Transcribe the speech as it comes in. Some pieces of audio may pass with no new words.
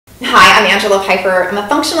Hi, I'm Angela Pifer. I'm a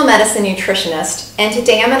functional medicine nutritionist, and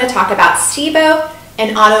today I'm going to talk about SIBO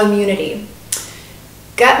and autoimmunity.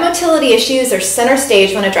 Gut motility issues are center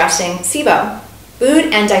stage when addressing SIBO.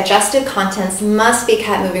 Food and digestive contents must be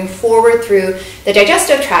kept moving forward through the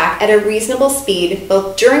digestive tract at a reasonable speed,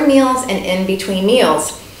 both during meals and in between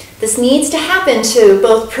meals. This needs to happen to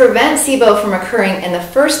both prevent SIBO from occurring in the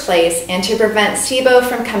first place and to prevent SIBO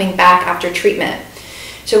from coming back after treatment.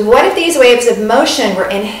 So what if these waves of motion were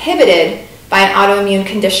inhibited by an autoimmune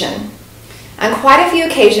condition? On quite a few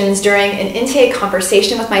occasions during an intake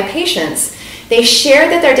conversation with my patients, they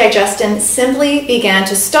shared that their digestion simply began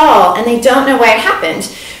to stall and they don't know why it happened.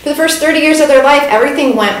 For the first 30 years of their life,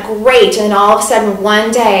 everything went great, and all of a sudden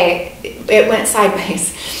one day it went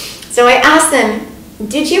sideways. So I asked them,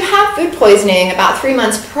 did you have food poisoning about 3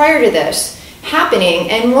 months prior to this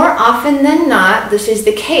happening? And more often than not, this is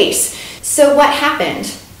the case. So what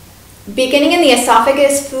happened? Beginning in the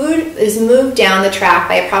esophagus, food is moved down the tract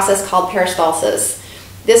by a process called peristalsis.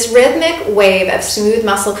 This rhythmic wave of smooth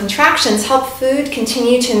muscle contractions help food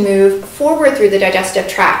continue to move forward through the digestive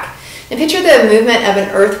tract. And picture the movement of an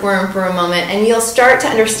earthworm for a moment, and you'll start to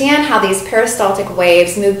understand how these peristaltic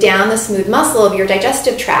waves move down the smooth muscle of your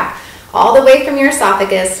digestive tract, all the way from your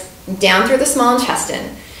esophagus down through the small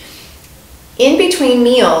intestine. In between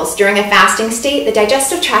meals, during a fasting state, the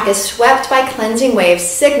digestive tract is swept by cleansing waves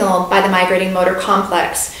signaled by the migrating motor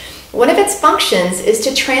complex. One of its functions is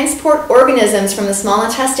to transport organisms from the small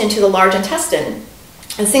intestine to the large intestine.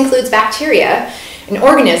 This includes bacteria and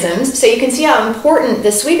organisms, so you can see how important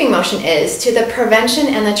the sweeping motion is to the prevention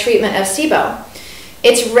and the treatment of SIBO.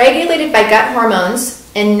 It's regulated by gut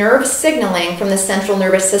hormones and nerve signaling from the central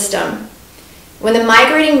nervous system. When the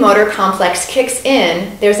migrating motor complex kicks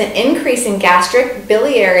in, there's an increase in gastric,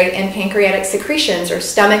 biliary, and pancreatic secretions, or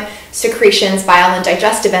stomach secretions, bile, and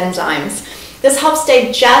digestive enzymes. This helps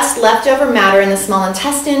digest leftover matter in the small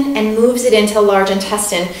intestine and moves it into the large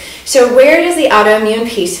intestine. So where does the autoimmune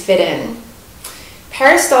piece fit in?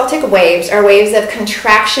 Peristaltic waves are waves of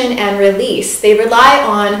contraction and release. They rely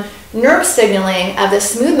on nerve signaling of the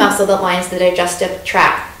smooth muscle that lines the digestive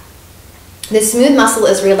tract. The smooth muscle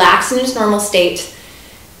is relaxed in its normal state.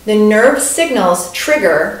 The nerve signals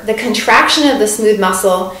trigger the contraction of the smooth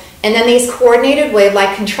muscle, and then these coordinated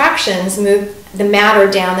wave-like contractions move the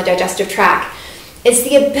matter down the digestive tract. It's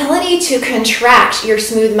the ability to contract your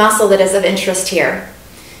smooth muscle that is of interest here.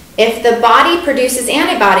 If the body produces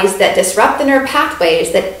antibodies that disrupt the nerve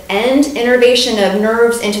pathways that end innervation of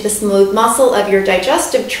nerves into the smooth muscle of your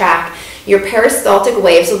digestive tract, your peristaltic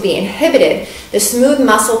waves will be inhibited. The smooth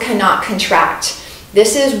muscle cannot contract.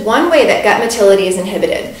 This is one way that gut motility is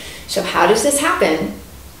inhibited. So how does this happen?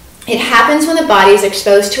 It happens when the body is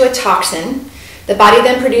exposed to a toxin. The body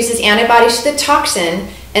then produces antibodies to the toxin,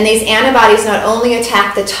 and these antibodies not only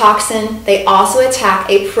attack the toxin, they also attack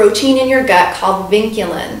a protein in your gut called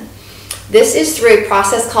vinculin. This is through a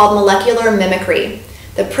process called molecular mimicry.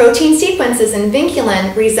 The protein sequences in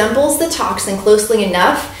vinculin resembles the toxin closely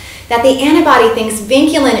enough that the antibody thinks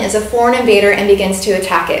vinculin is a foreign invader and begins to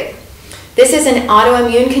attack it. This is an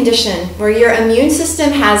autoimmune condition where your immune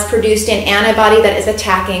system has produced an antibody that is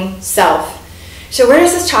attacking self. So where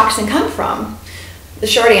does this toxin come from? The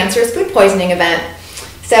short answer is food poisoning event.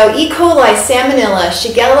 So E. coli, Salmonella,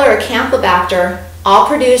 Shigella, or Campylobacter all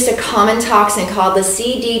produce a common toxin called the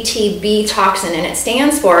Cdt-b toxin, and it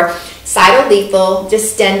stands for cytolethal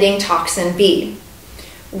distending toxin B.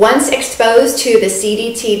 Once exposed to the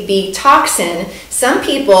Cdt-b toxin, some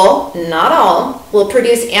people, not all, will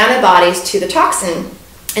produce antibodies to the toxin.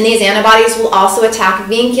 And these antibodies will also attack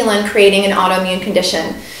vinculin, creating an autoimmune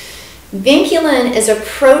condition. Vinculin is a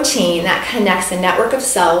protein that connects a network of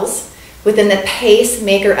cells within the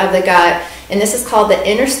pacemaker of the gut, and this is called the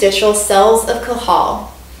interstitial cells of cajal.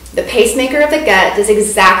 The pacemaker of the gut does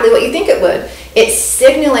exactly what you think it would. It's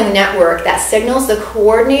signaling network that signals the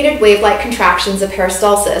coordinated wave-like contractions of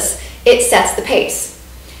peristalsis. It sets the pace.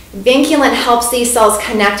 Vinculin helps these cells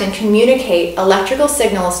connect and communicate electrical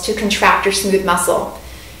signals to contract your smooth muscle.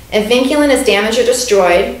 If vinculin is damaged or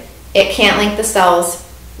destroyed, it can't link the cells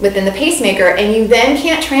within the pacemaker, and you then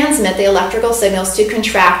can't transmit the electrical signals to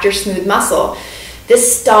contract your smooth muscle.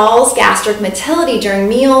 This stalls gastric motility during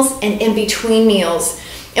meals and in between meals.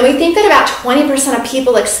 And we think that about 20% of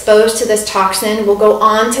people exposed to this toxin will go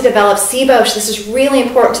on to develop SIBO. So this is really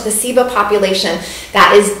important to the SIBO population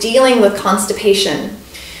that is dealing with constipation.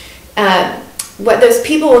 What those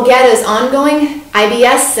people will get is ongoing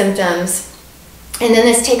IBS symptoms, and then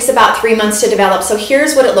this takes about 3 months to develop. So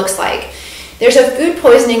here's what it looks like. There's a food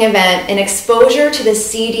poisoning event and exposure to the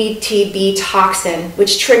Cdt-b toxin,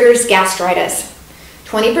 which triggers gastritis.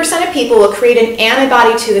 20% of people will create an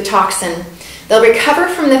antibody to the toxin. They'll recover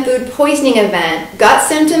from the food poisoning event. Gut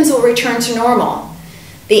symptoms will return to normal.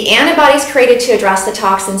 The antibodies created to address the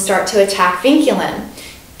toxin start to attack vinculin.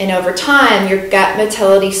 And over time, your gut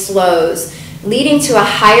motility slows, leading to a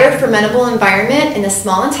higher fermentable environment in the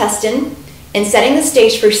small intestine and setting the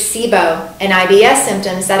stage for SIBO and IBS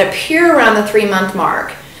symptoms that appear around the 3-month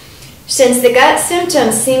mark. Since the gut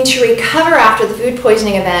symptoms seem to recover after the food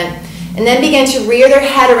poisoning event and then begin to rear their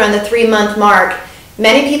head around the 3-month mark,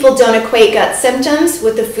 many people don't equate gut symptoms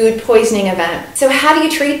with the food poisoning event. So how do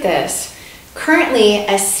you treat this? Currently,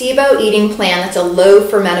 a SIBO eating plan, that's a low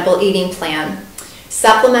fermentable eating plan,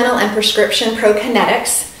 supplemental and prescription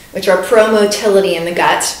prokinetics, which are pro-motility in the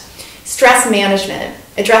gut, stress management,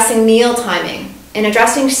 addressing meal timing, and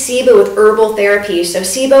addressing SIBO with herbal therapies. So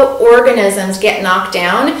SIBO organisms get knocked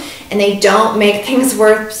down and they don't make things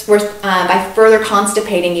worse by further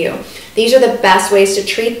constipating you. These are the best ways to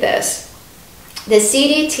treat this. The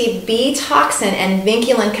CDTB toxin and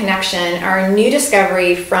Vinculin connection are a new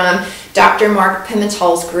discovery from Dr. Mark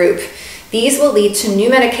Pimental's group. These will lead to new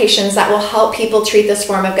medications that will help people treat this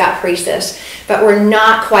form of gut paresis, but we're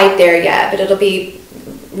not quite there yet, but it'll be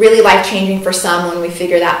really life-changing for some when we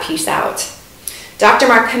figure that piece out. Dr.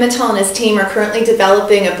 Mark Pimental and his team are currently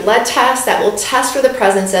developing a blood test that will test for the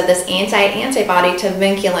presence of this antibody to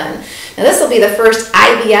vinculin. Now, this will be the first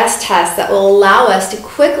IBS test that will allow us to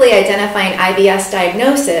quickly identify an IBS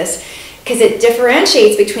diagnosis because it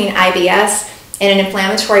differentiates between IBS and an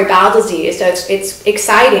inflammatory bowel disease, so it's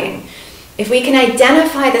exciting. If we can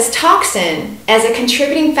identify this toxin as a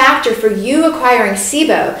contributing factor for you acquiring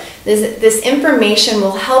SIBO, this information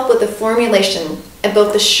will help with the formulation of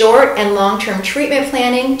both the short and long-term treatment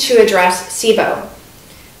planning to address SIBO.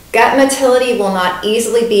 Gut motility will not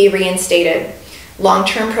easily be reinstated.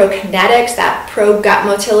 Long-term prokinetics, that pro-gut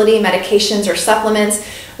motility medications or supplements,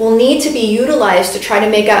 will need to be utilized to try to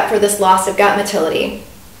make up for this loss of gut motility.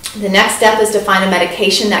 The next step is to find a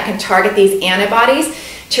medication that can target these antibodies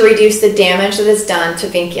to reduce the damage that is done to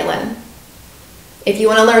vinculin. If you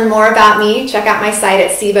want to learn more about me, check out my site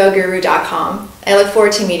at SIBOguru.com. I look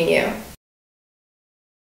forward to meeting you.